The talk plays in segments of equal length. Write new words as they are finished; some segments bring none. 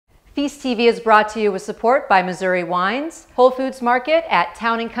Feast TV is brought to you with support by Missouri Wines, Whole Foods Market at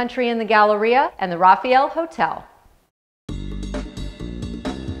Town & Country in the Galleria, and the Raphael Hotel.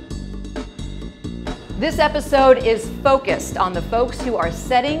 This episode is focused on the folks who are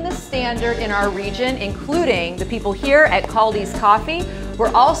setting the standard in our region, including the people here at Kaldi's Coffee.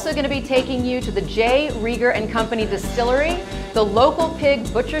 We're also going to be taking you to the Rieger Co distillery, the local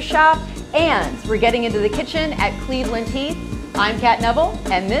pig butcher shop, and we're getting into the kitchen at Cleveland-Heath. I'm Kat Neville,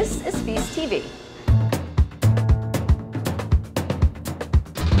 and this is Feast TV.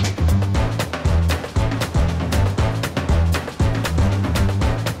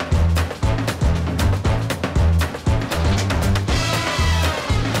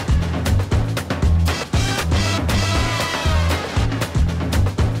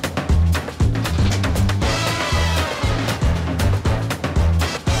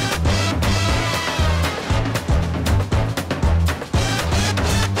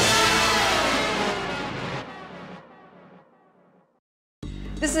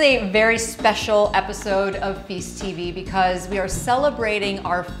 This is a very special episode of Feast TV because we are celebrating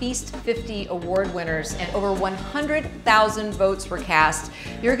our Feast 50 award winners, and over 100,000 votes were cast.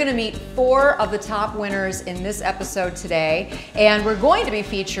 You're going to meet 4 of the top winners in this episode today, and we're going to be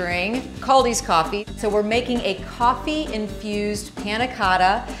featuring Kaldi's Coffee. So we're making a coffee-infused panna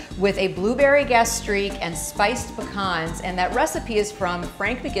cotta with a blueberry gastrique and spiced pecans, and that recipe is from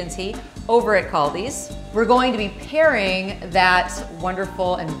Frank McGinty over at Kaldi's. We're going to be pairing that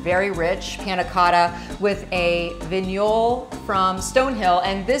wonderful and very rich panna cotta with a vignole from Stonehill,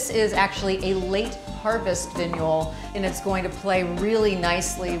 and this is actually a late harvest vignole, and it's going to play really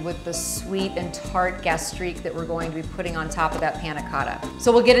nicely with the sweet and tart gastrique that we're going to be putting on top of that panna cotta.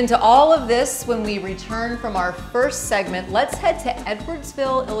 So we'll get into all of this when we return from our first segment. Let's head to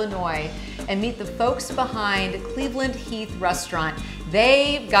Edwardsville, Illinois, and meet the folks behind Cleveland-Heath restaurant.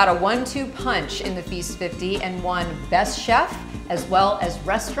 They've got a 1-2 punch in the Feast 50 and won Best Chef as well as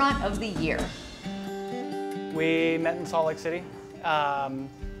Restaurant of the Year. We met in Salt Lake City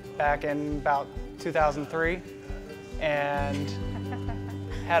back in about 2003 and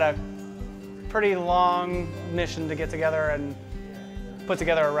had a pretty long mission to get together and put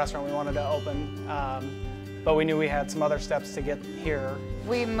together a restaurant we wanted to open. But we knew we had some other steps to get here.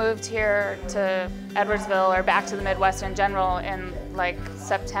 We moved here to Edwardsville, or back to the Midwest in general, in like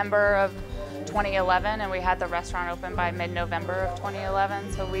September of 2011, and we had the restaurant open by mid-November of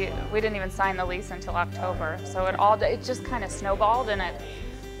 2011. So we didn't even sign the lease until October. So it just kind of snowballed, and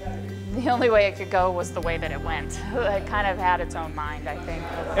the only way it could go was the way that it went. It kind of had its own mind, I think.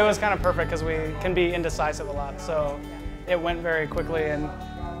 It was kind of perfect because we can be indecisive a lot, so it went very quickly, and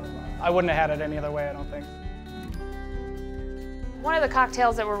I wouldn't have had it any other way, I don't think. One of the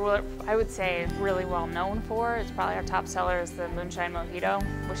cocktails that we're, I would say, really well known for, it's probably our top seller, is the Moonshine Mojito,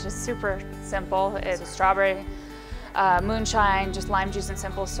 which is super simple. It's a strawberry moonshine, just lime juice and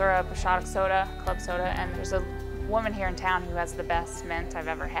simple syrup, a shot of soda, club soda, and there's a woman here in town who has the best mint I've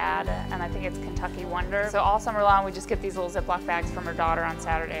ever had, and I think it's Kentucky Wonder. So all summer long, we just get these little Ziploc bags from her daughter on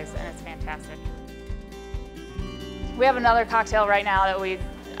Saturdays, and it's fantastic. We have another cocktail right now that we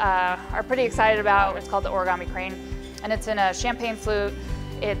are pretty excited about. It's called the Origami Crane, and it's in a champagne flute.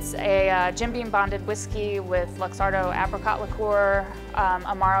 It's a Jim Beam bonded whiskey with Luxardo apricot liqueur,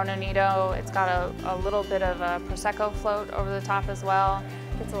 Amaro Nonito. It's got a little bit of a Prosecco float over the top as well.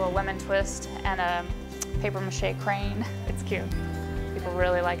 It's a little lemon twist and a paper mache crane. It's cute. People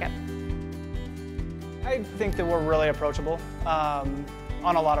really like it. I think that we're really approachable on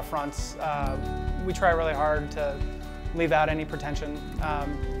a lot of fronts. We try really hard to leave out any pretension.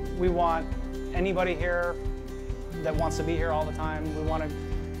 We want anybody here that wants to be here all the time. We want to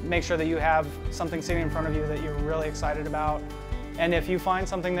make sure that you have something sitting in front of you that you're really excited about. And if you find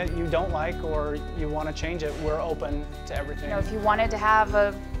something that you don't like or you want to change it, we're open to everything. You know, if you wanted to have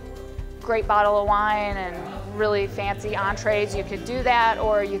a great bottle of wine and really fancy entrees, you could do that,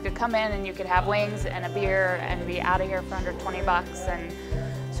 or you could come in and you could have wings and a beer and be out of here for under 20 bucks, and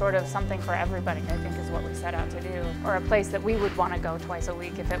sort of something for everybody, I think, is what we set out to do, or a place that we would want to go twice a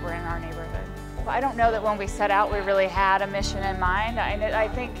week if it were in our neighborhood. I don't know that when we set out we really had a mission in mind. I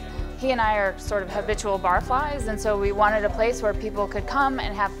think he and I are sort of habitual barflies, and so we wanted a place where people could come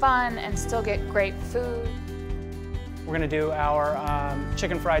and have fun and still get great food. We're going to do our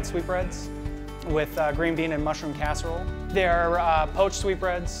chicken fried sweetbreads with green bean and mushroom casserole. They're poached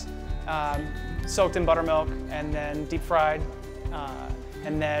sweetbreads, soaked in buttermilk and then deep fried.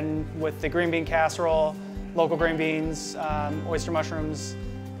 And then with the green bean casserole, local green beans, oyster mushrooms,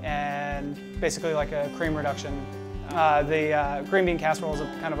 and basically like a cream reduction. The green bean casserole is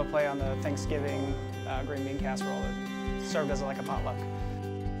kind of a play on the Thanksgiving green bean casserole that served as like a potluck.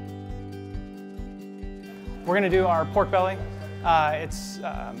 We're going to do our pork belly. It's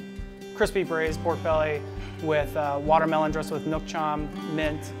crispy braised pork belly with watermelon dressed with nook chom,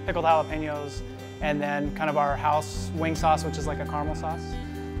 mint, pickled jalapenos, and then kind of our house wing sauce, which is like a caramel sauce.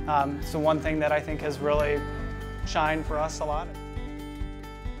 So one thing that I think has really shined for us a lot.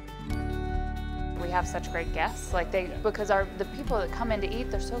 We have such great guests, like because the people that come in to eat,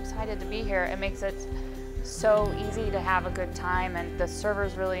 they're so excited to be here. It makes it so easy to have a good time, and the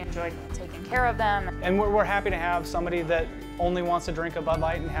servers really enjoy taking care of them. And we're happy to have somebody that only wants to drink a Bud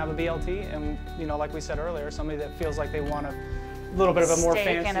Light and have a BLT, and you know, like we said earlier, somebody that feels like they want a little bit of a more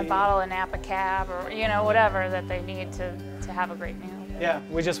fancy steak and a bottle of Napa Cab, or you know, whatever that they need to have a great meal. Yeah,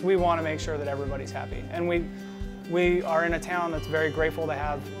 we want to make sure that everybody's happy, and we are in a town that's very grateful to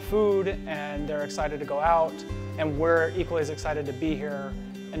have food, and they're excited to go out, and we're equally as excited to be here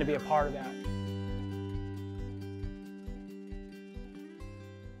and to be a part of that.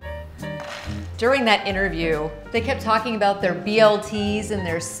 During that interview, they kept talking about their BLTs and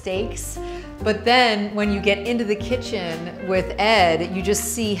their steaks, but then when you get into the kitchen with Ed, you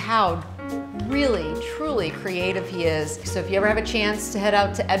just see how really, truly creative he is. So if you ever have a chance to head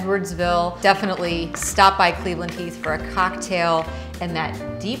out to Edwardsville, definitely stop by Cleveland-Heath for a cocktail and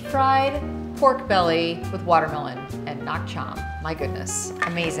that deep fried pork belly with watermelon and nook chom. My goodness,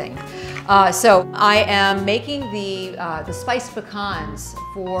 amazing. So I am making the spiced pecans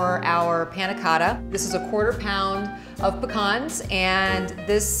for our panna cotta. This is a 1/4 pound of pecans, and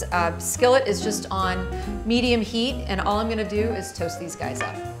this skillet is just on medium heat, and all I'm gonna do is toast these guys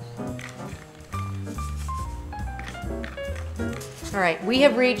up. All right, we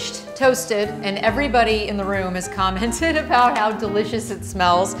have reached toasted, and everybody in the room has commented about how delicious it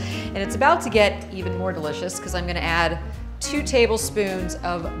smells. And it's about to get even more delicious because I'm gonna add 2 tablespoons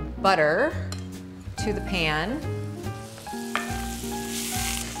of butter to the pan.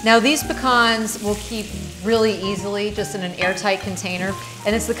 Now these pecans will keep really easily just in an airtight container,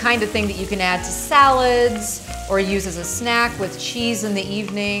 and it's the kind of thing that you can add to salads or use as a snack with cheese in the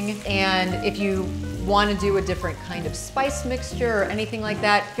evening. And if you want to do a different kind of spice mixture or anything like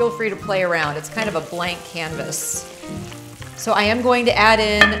that, feel free to play around. It's kind of a blank canvas. So I am going to add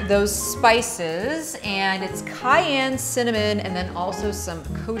in those spices, and it's cayenne, cinnamon, and then also some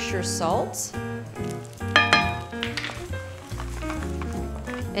kosher salt.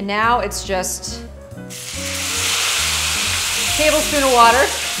 And now it's just a tablespoon of water.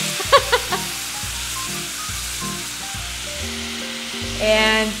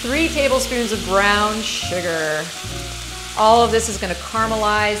 And 3 tablespoons of brown sugar. All of this is going to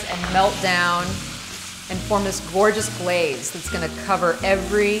caramelize and melt down and form this gorgeous glaze that's going to cover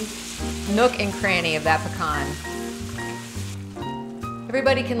every nook and cranny of that pecan.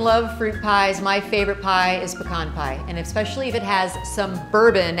 Everybody can love fruit pies. My favorite pie is pecan pie, and especially if it has some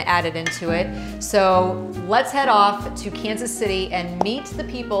bourbon added into it. So let's head off to Kansas City and meet the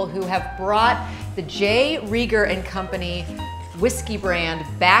people who have brought the J. Rieger & Company whiskey brand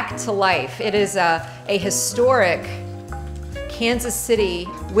back to life. It is a historic Kansas City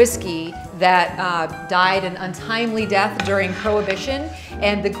whiskey that died an untimely death during Prohibition,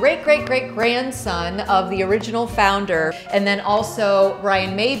 and the great-great-great-grandson of the original founder, and then also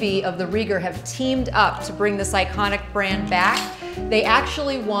Brian Mabey of the Rieger, have teamed up to bring this iconic brand back. They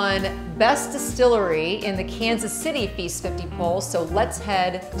actually won Best Distillery in the Kansas City Feast 50 poll, so let's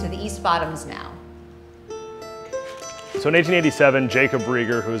head to the East Bottoms now. So in 1887, Jacob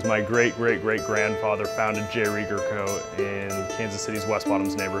Rieger, who is my great-great-great-grandfather, founded J. Rieger Co. in Kansas City's West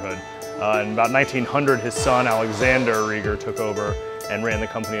Bottoms neighborhood. In about 1900, his son Alexander Rieger took over and ran the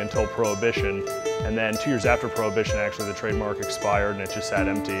company until Prohibition. And then 2 years after Prohibition, actually the trademark expired and it just sat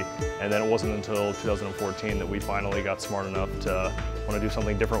empty. And then it wasn't until 2014 that we finally got smart enough to want to do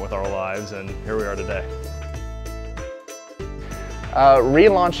something different with our lives, and here we are today.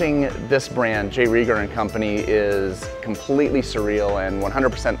 Relaunching this brand, J. Rieger & Company, is completely surreal and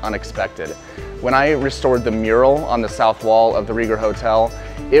 100% unexpected. When I restored the mural on the south wall of the Rieger Hotel,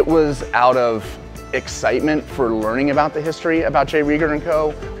 it was out of excitement for learning about the history about J. Rieger &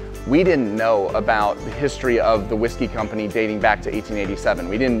 Co. We didn't know about the history of the whiskey company dating back to 1887.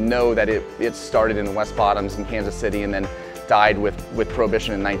 We didn't know that it started in the West Bottoms in Kansas City and then died with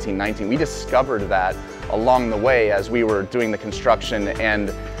Prohibition in 1919. We discovered that along the way as we were doing the construction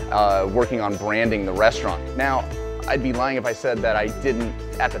and working on branding the restaurant. Now, I'd be lying if I said that I didn't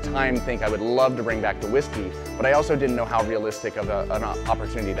at the time think I would love to bring back the whiskey, but I also didn't know how realistic of an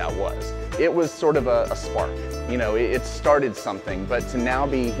opportunity that was. It was sort of a spark. You know, it started something, but to now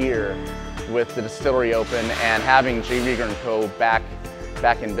be here with the distillery open and having J. Rieger & Co. back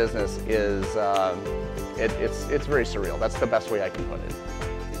in business is, it's very surreal. That's the best way I can put it.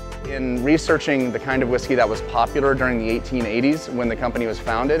 In researching the kind of whiskey that was popular during the 1880s when the company was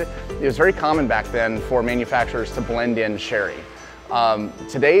founded, it was very common back then for manufacturers to blend in sherry.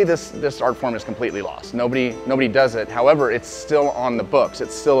 Today, this art form is completely lost. Nobody does it. However, it's still on the books.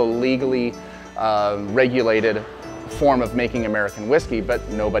 It's still a legally regulated form of making American whiskey, but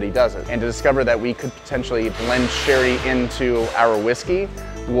nobody does it. And to discover that we could potentially blend sherry into our whiskey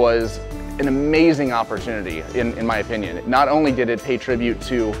was an amazing opportunity, in my opinion. Not only did it pay tribute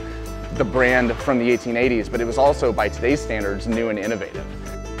to the brand from the 1880s, but it was also, by today's standards, new and innovative.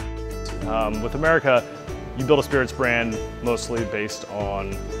 With America, you build a spirits brand mostly based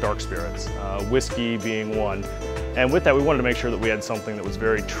on dark spirits, whiskey being one. And with that, we wanted to make sure that we had something that was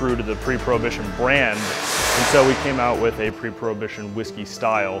very true to the pre-Prohibition brand. And so we came out with a pre-Prohibition whiskey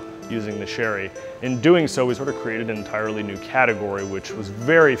style using the sherry. In doing so, we sort of created an entirely new category, which was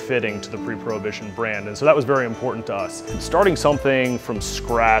very fitting to the pre-Prohibition brand. And so that was very important to us. Starting something from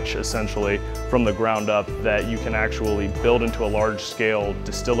scratch, essentially, from the ground up, that you can actually build into a large-scale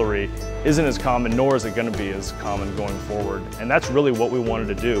distillery isn't as common, nor is it going to be as common going forward. And that's really what we wanted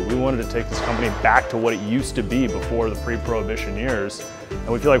to do. We wanted to take this company back to what it used to be before the pre-Prohibition years. And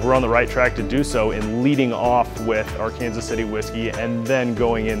we feel like we're on the right track to do so in leading off with our Kansas City whiskey and then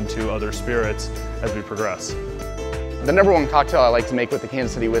going into other spirits as we progress. The #1 cocktail I like to make with the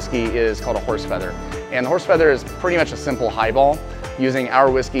Kansas City whiskey is called a horse feather. And the horse feather is pretty much a simple highball using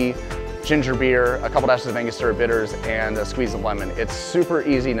our whiskey, ginger beer, a couple dashes of Angostura bitters, and a squeeze of lemon. It's super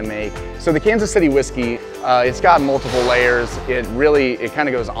easy to make. So the Kansas City whiskey, it's got multiple layers. It kind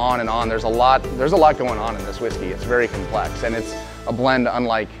of goes on and on. There's a lot going on in this whiskey. It's very complex, and it's a blend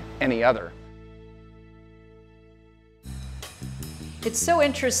unlike any other. It's so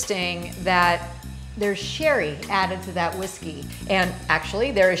interesting that there's sherry added to that whiskey. And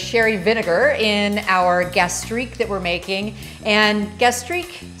actually, there is sherry vinegar in our gastrique that we're making. And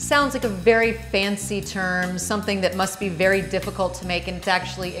gastrique sounds like a very fancy term, something that must be very difficult to make, and it's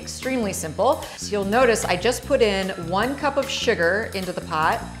actually extremely simple. So you'll notice I just put in 1 cup of sugar into the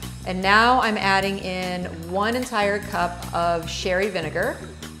pot, and now I'm adding in 1 entire cup of sherry vinegar.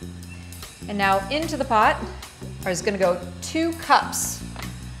 And now into the pot is gonna go 2 cups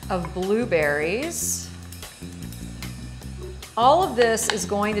of blueberries. All of this is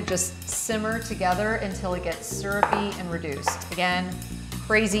going to just simmer together until it gets syrupy and reduced. Again,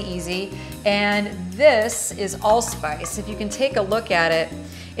 crazy easy. And this is allspice. If you can take a look at it,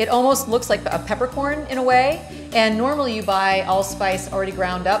 it almost looks like a peppercorn in a way. And normally you buy allspice already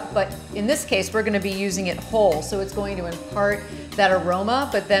ground up, but in this case, we're gonna be using it whole. So it's going to impart that aroma,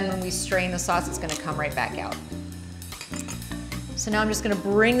 but then when we strain the sauce, it's gonna come right back out. So now I'm just gonna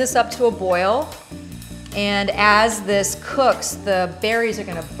bring this up to a boil. And as this cooks, the berries are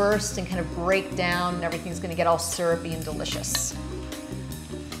gonna burst and kind of break down, and everything's gonna get all syrupy and delicious.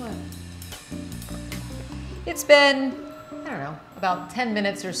 It's been, I don't know, about 10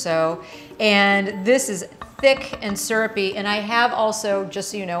 minutes or so, and this is thick and syrupy, and I have also,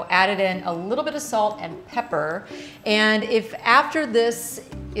 just so you know, added in a little bit of salt and pepper. And if after this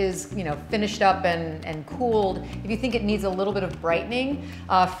is, finished up and cooled, if you think it needs a little bit of brightening,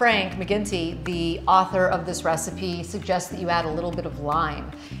 Frank McGinty, the author of this recipe, suggests that you add a little bit of lime.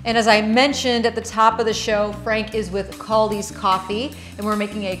 And as I mentioned at the top of the show, Frank is with Kaldi's Coffee, and we're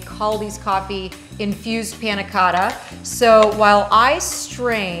making a Kaldi's Coffee infused panna cotta. So while I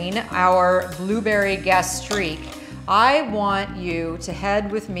strain our blueberry gastrique, I want you to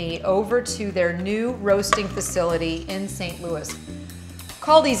head with me over to their new roasting facility in St. Louis.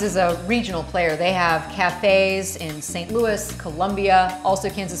 Kaldi's is a regional player. They have cafes in St. Louis, Columbia,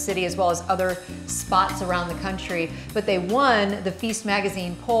 also Kansas City, as well as other spots around the country. But they won the Feast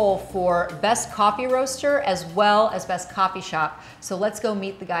magazine poll for best coffee roaster as well as best coffee shop. So let's go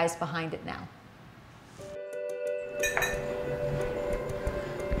meet the guys behind it now.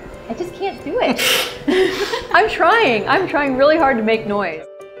 I just can't do it. I'm trying really hard to make noise.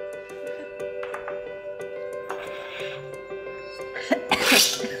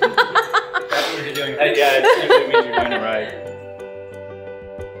 Yeah, it means you're doing it right.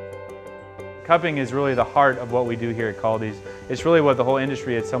 Cupping is really the heart of what we do here at Kaldi's. It's really what the whole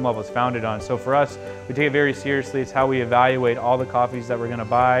industry at some level is founded on. So for us, we take it very seriously. It's how we evaluate all the coffees that we're going to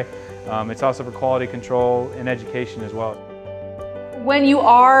buy. It's also for quality control and education as well. When you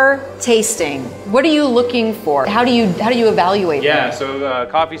are tasting, what are you looking for? How do you evaluate that? So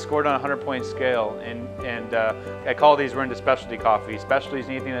coffee scored on a 100-point scale, and at Kaldi's we're into specialty coffee. Specialty is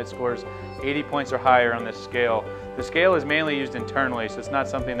anything that scores 80 points or higher on this scale. The scale is mainly used internally, so it's not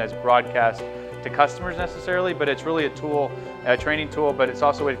something that's broadcast to customers necessarily, but it's really a tool, a training tool, but it's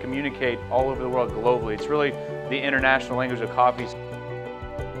also a way to communicate all over the world globally. It's really the international language of coffee.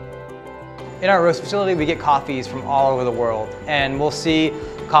 In our roast facility, we get coffees from all over the world, and we'll see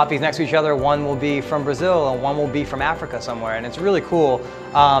coffees next to each other. One will be from Brazil and one will be from Africa somewhere, and it's really cool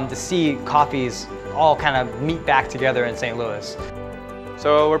to see coffees all kind of meet back together in St. Louis.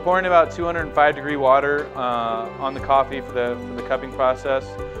 So we're pouring about 205-degree water on the coffee for the cupping process,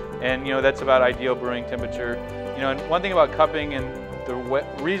 and that's about ideal brewing temperature. And one thing about cupping, and the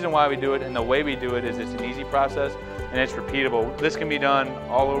reason why we do it and the way we do it, is it's an easy process and it's repeatable. This can be done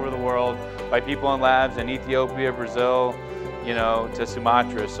all over the world by people in labs in Ethiopia, Brazil, to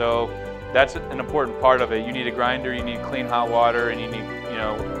Sumatra. So that's an important part of it. You need a grinder, you need clean hot water, and you need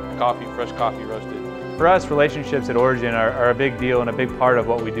coffee, fresh coffee roasted. For us, relationships at origin are a big deal and a big part of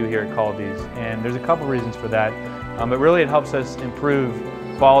what we do here at Kaldi's. And there's a couple reasons for that. But really it helps us improve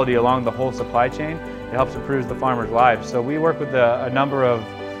quality along the whole supply chain. It helps improve the farmers' lives. So we work with a number of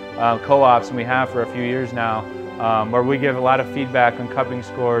co-ops, and we have for a few years now, where we give a lot of feedback on cupping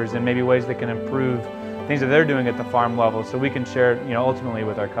scores and maybe ways that can improve things that they're doing at the farm level, so we can share ultimately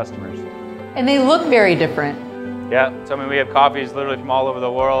with our customers. And they look very different. Yeah, so we have coffees literally from all over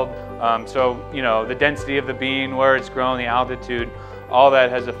the world. The density of the bean, where it's grown, the altitude, all that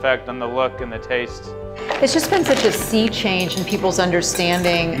has effect on the look and the taste. It's just been such a sea change in people's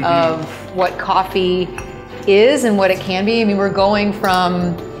understanding of what coffee is and what it can be. I mean, we're going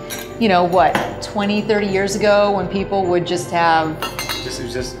from, 20, 30 years ago when people would just have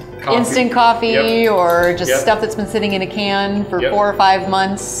coffee. Instant coffee, Yep. or just Yep. stuff that's been sitting in a can for Yep. 4 or 5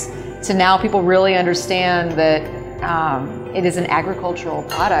 months, to now people really understand that it is an agricultural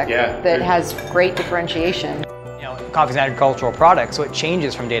product that has great differentiation. Coffee is an agricultural product, so it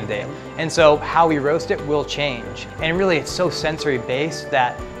changes from day to day. And so how we roast it will change. And really it's so sensory based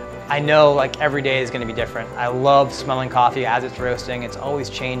that I know every day is going to be different. I love smelling coffee as it's roasting. It's always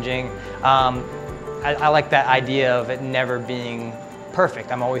changing. I like that idea of it never being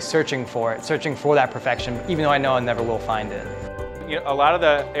perfect. I'm always searching for it, searching for that perfection, even though I know I never will find it. A lot of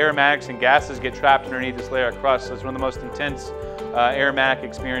the aromatics and gases get trapped underneath this layer of crust, so it's one of the most intense aromatic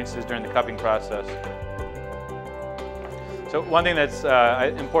experiences during the cupping process. So one thing that's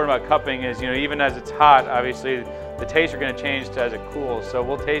important about cupping is, even as it's hot, obviously the tastes are going to change as it cools. So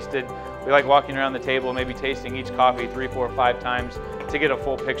we'll taste it. We like walking around the table, maybe tasting each coffee 3, 4, 5 times to get a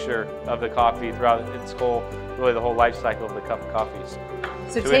full picture of the coffee throughout its really the whole life cycle of the cup of coffees.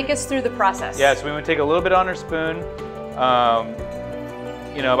 So take us through the process. Yeah, so we would take a little bit on our spoon,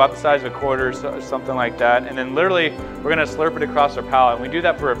 about the size of a quarter, something like that. And then literally we're going to slurp it across our palate. And we do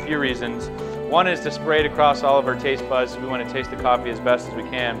that for a few reasons. One is to spray it across all of our taste buds, so we want to taste the coffee as best as we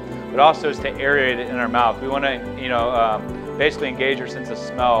can, but also is to aerate it in our mouth. We want to, basically engage our sense of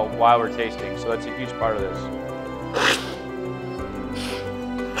smell while we're tasting, so that's a huge part of this.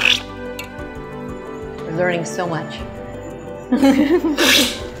 We're learning so much.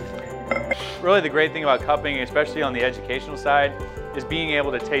 Really the great thing about cupping, especially on the educational side, is being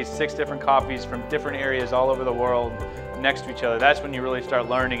able to taste 6 different coffees from different areas all over the world next to each other. That's when you really start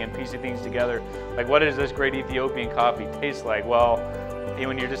learning and piecing things together. Like, what does this great Ethiopian coffee taste like? Well,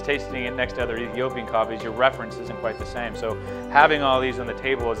 when you're just tasting it next to other Ethiopian coffees, your reference isn't quite the same. So having all these on the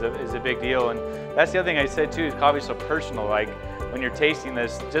table is a big deal. And that's the other thing I said too, is coffee's so personal. Like, when you're tasting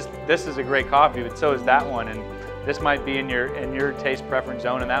this, this is a great coffee, but so is that one. And this might be in your taste preference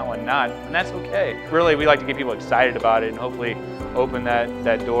zone and that one not, and that's okay. Really, we like to get people excited about it and hopefully open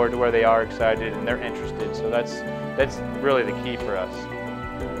that door to where they are excited and they're interested. So that's really the key for us.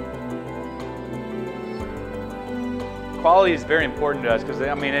 Quality is very important to us because,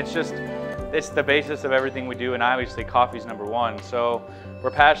 I mean, it's the basis of everything we do, and obviously coffee's #1. So we're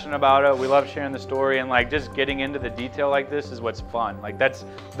passionate about it. We love sharing the story, and just getting into the detail like this is what's fun. That's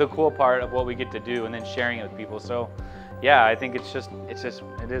the cool part of what we get to do, and then sharing it with people. So yeah, I think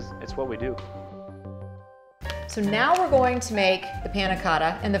it's what we do. So now we're going to make the panna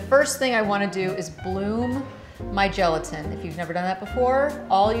cotta, and the first thing I want to do is bloom my gelatin. If you've never done that before,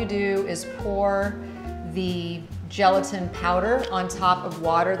 all you do is pour the gelatin powder on top of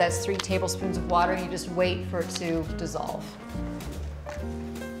water. That's 3 tablespoons of water, and you just wait for it to dissolve.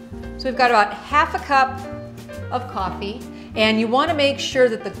 So we've got about ½ a cup of coffee, and you want to make sure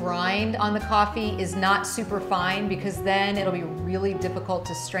that the grind on the coffee is not super fine, because then it'll be really difficult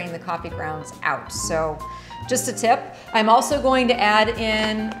to strain the coffee grounds out. So just a tip. I'm also going to add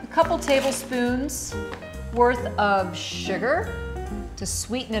in a couple tablespoons worth of sugar to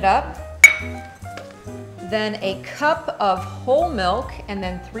sweeten it up. Then a cup of whole milk, and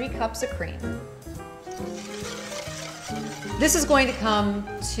then 3 cups of cream. This is going to come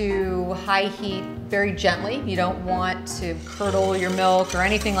to high heat very gently. You don't want to curdle your milk or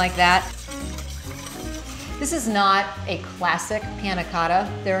anything like that. This is not a classic panna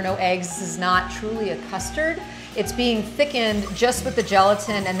cotta. There are no eggs. This is not truly a custard. It's being thickened just with the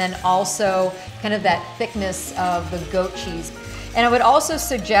gelatin and then also kind of that thickness of the goat cheese. And I would also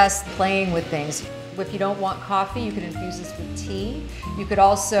suggest playing with things. If you don't want coffee, you could infuse this with tea. You could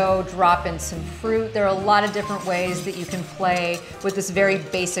also drop in some fruit. There are a lot of different ways that you can play with this very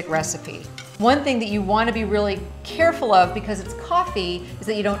basic recipe. One thing that you want to be really careful of, because it's coffee, is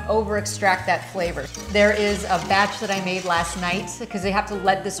that you don't over extract that flavor. There is a batch that I made last night, because they have to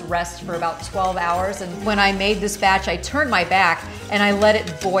let this rest for about 12 hours. And when I made this batch, I turned my back and I let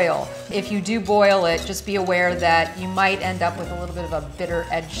it boil. If you do boil it, just be aware that you might end up with a little bit of a bitter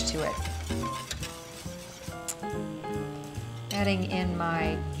edge to it. Adding in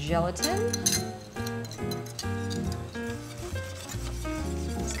my gelatin.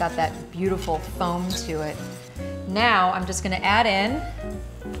 It's got that beautiful foam to it. Now I'm just going to add in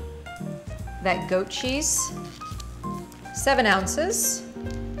that goat cheese, 7 ounces.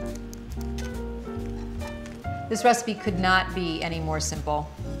 This recipe could not be any more simple.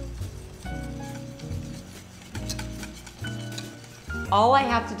 All I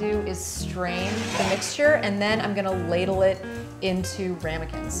have to do is strain the mixture, and then I'm gonna ladle it into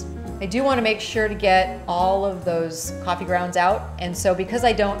ramekins. I do want to make sure to get all of those coffee grounds out, and so because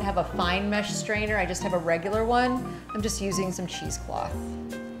I don't have a fine mesh strainer, I just have a regular one, I'm just using some cheesecloth.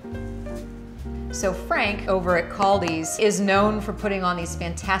 So Frank over at Kaldi's is known for putting on these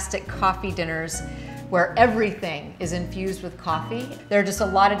fantastic coffee dinners where everything is infused with coffee. There are just a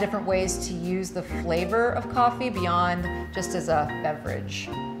lot of different ways to use the flavor of coffee beyond just as a beverage.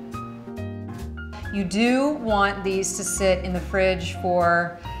 You do want these to sit in the fridge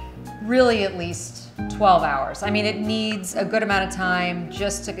for really at least 12 hours. I mean, it needs a good amount of time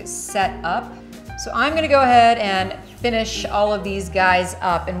just to get set up. So I'm gonna go ahead and finish all of these guys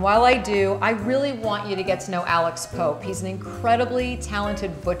up. And while I do, I really want you to get to know Alex Pope. He's an incredibly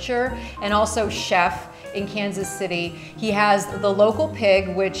talented butcher and also chef in Kansas City. He has the Local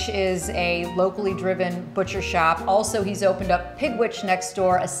Pig, which is a locally driven butcher shop. Also, he's opened up Pigwich next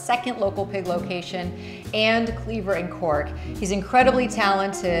door, a second Local Pig location, and Cleaver and Cork. He's incredibly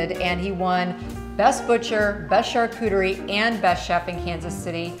talented, and he won Best Butcher, Best Charcuterie, and Best Chef in Kansas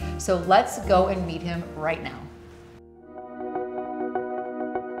City. So let's go and meet him right now.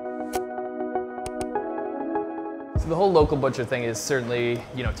 So the whole local butcher thing is certainly,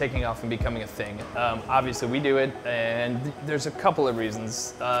 taking off and becoming a thing. Obviously we do it, and there's a couple of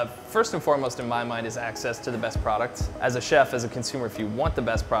reasons. First and foremost in my mind is access to the best product. As a chef, as a consumer, if you want the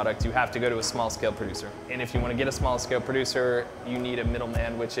best product, you have to go to a small scale producer. And if you want to get a small scale producer, you need a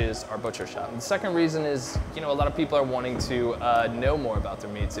middleman, which is our butcher shop. And the second reason is, a lot of people are wanting to know more about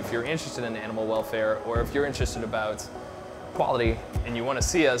their meats. If you're interested in animal welfare, or if you're interested about quality and you want to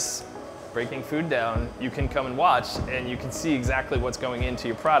see us breaking food down, you can come and watch and you can see exactly what's going into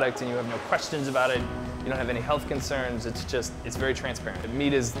your product, and you have no questions about it. You don't have any health concerns. It's very transparent.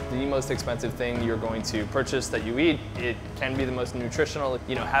 Meat is the most expensive thing you're going to purchase that you eat. It can be the most nutritional.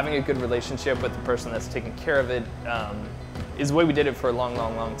 Having a good relationship with the person that's taking care of it is the way we did it for a long,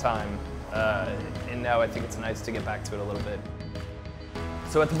 long, long time. And now I think it's nice to get back to it a little bit.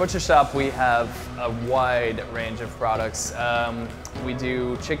 So at the butcher shop, we have a wide range of products. We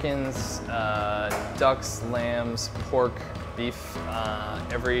do chickens, ducks, lambs, pork, beef.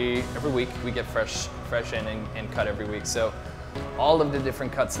 Every week we get fresh in and cut every week. So all of the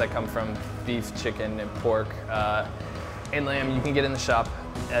different cuts that come from beef, chicken, and pork, and lamb, you can get in the shop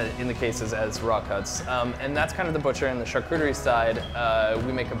in the cases as raw cuts. And that's kind of the butcher. And the charcuterie side,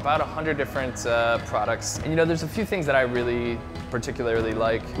 we make about 100 different products. And there's a few things that I really particularly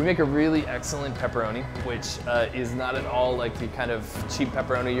like. We make a really excellent pepperoni, which is not at all like the kind of cheap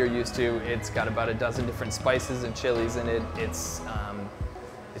pepperoni you're used to. It's got about a dozen different spices and chilies in it. It's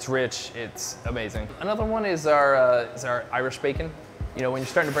rich, it's amazing. Another one is our Irish bacon. When you're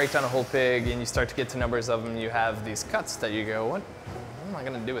starting to break down a whole pig and you start to get to numbers of them, you have these cuts that you go, what am I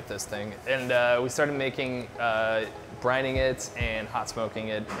gonna do with this thing? And we started making, brining it and hot smoking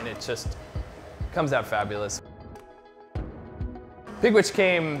it, and it just comes out fabulous. Pigwich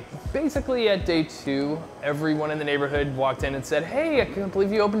came basically at day 2. Everyone in the neighborhood walked in and said, hey, I can't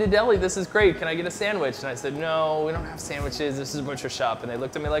believe you opened a deli. This is great. Can I get a sandwich? And I said, no, we don't have sandwiches. This is a butcher shop. And they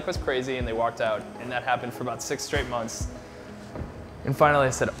looked at me like I was crazy, and they walked out. And that happened for about 6 straight months. And finally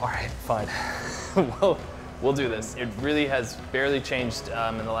I said, all right, fine. We'll do this. It really has barely changed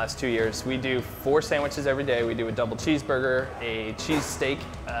in the last 2 years. We do 4 sandwiches every day. We do a double cheeseburger, a cheese steak,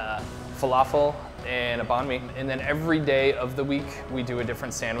 falafel, and a banh mi. And then every day of the week, we do a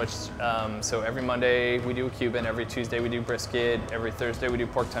different sandwich. So every Monday, we do a Cuban. Every Tuesday, we do brisket. Every Thursday, we do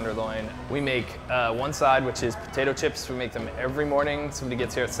pork tenderloin. We make one side, which is potato chips. We make them every morning. Somebody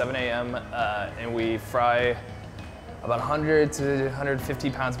gets here at 7 a.m. And we fry about 100 to 150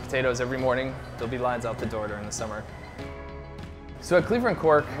 pounds of potatoes every morning. There'll be lines out the door during the summer. So at Cleveland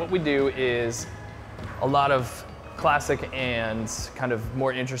Cork, what we do is a lot of classic and kind of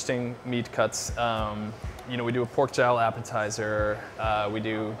more interesting meat cuts. You know, we do a pork jowl appetizer. We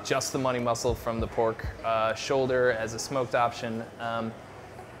do just the money muscle from the pork shoulder as a smoked option. And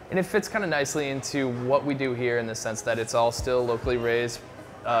it fits kind of nicely into what we do here in the sense that it's all still locally raised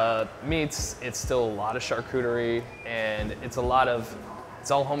meats. It's still a lot of charcuterie, and it's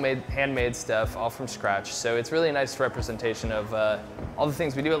all homemade, handmade stuff, all from scratch. So it's really a nice representation of all the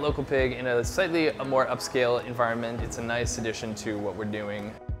things we do at Local Pig in a slightly more upscale environment. It's a nice addition to what we're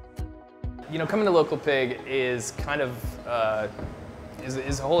doing. You know, coming to Local Pig is kind of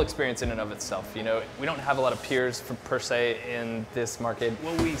is a whole experience in and of itself. You know, we don't have a lot of peers per se in this market.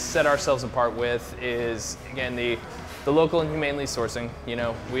 What we set ourselves apart with is, again, the local and humanely sourcing. You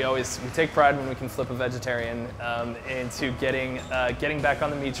know, we take pride when we can flip a vegetarian into getting back on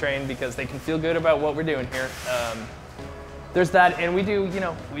the meat train because they can feel good about what we're doing here. There's that, and we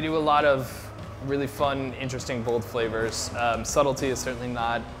do a lot of really fun, interesting, bold flavors. Subtlety is certainly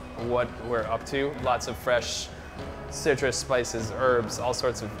not what we're up to. Lots of fresh citrus, spices, herbs, all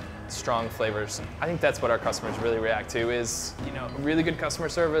sorts of strong flavors. I think that's what our customers really react to is, you know, really good customer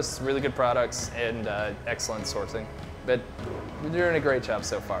service, really good products, and excellent sourcing. But we're doing a great job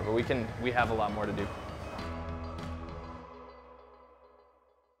so far, but we have a lot more to do.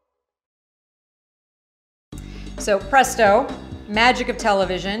 So presto, magic of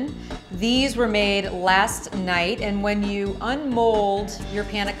television. These were made last night, and when you unmold your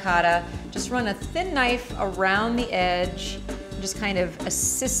panna cotta, just run a thin knife around the edge and just kind of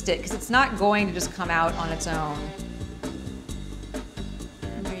assist it, because it's not going to just come out on its own.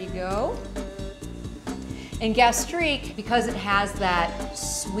 And there you go. And gastrique, because it has that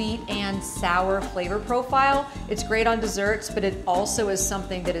sweet and sour flavor profile, it's great on desserts, but it also is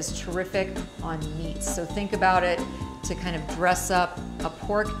something that is terrific on meats. So think about it to kind of dress up a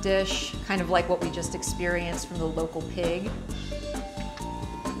pork dish, kind of like what we just experienced from the Local Pig.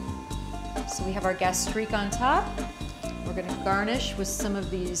 So we have our gastrique on top. We're gonna garnish with some of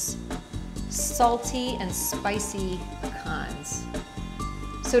these salty and spicy pecans.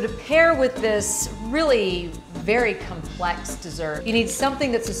 So to pair with this really very complex dessert, you need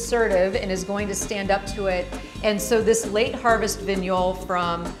something that's assertive and is going to stand up to it. And so this late harvest vigneault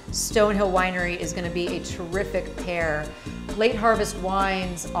from Stonehill Winery is going to be a terrific pair. Late harvest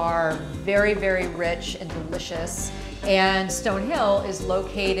wines are very, very rich and delicious. And Stonehill is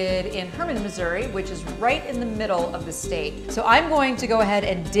located in Hermann, Missouri, which is right in the middle of the state. So I'm going to go ahead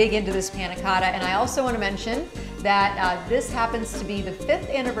and dig into this panna cotta, and I also want to mention that this happens to be the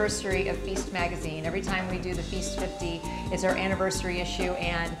 5th anniversary of Feast magazine. Every time we do the Feast 50, it's our anniversary issue,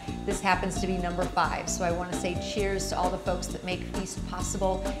 and this happens to be number 5. So I want to say cheers to all the folks that make Feast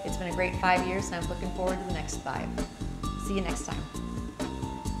possible. It's been a great 5 years, and I'm looking forward to the next 5. See you next time.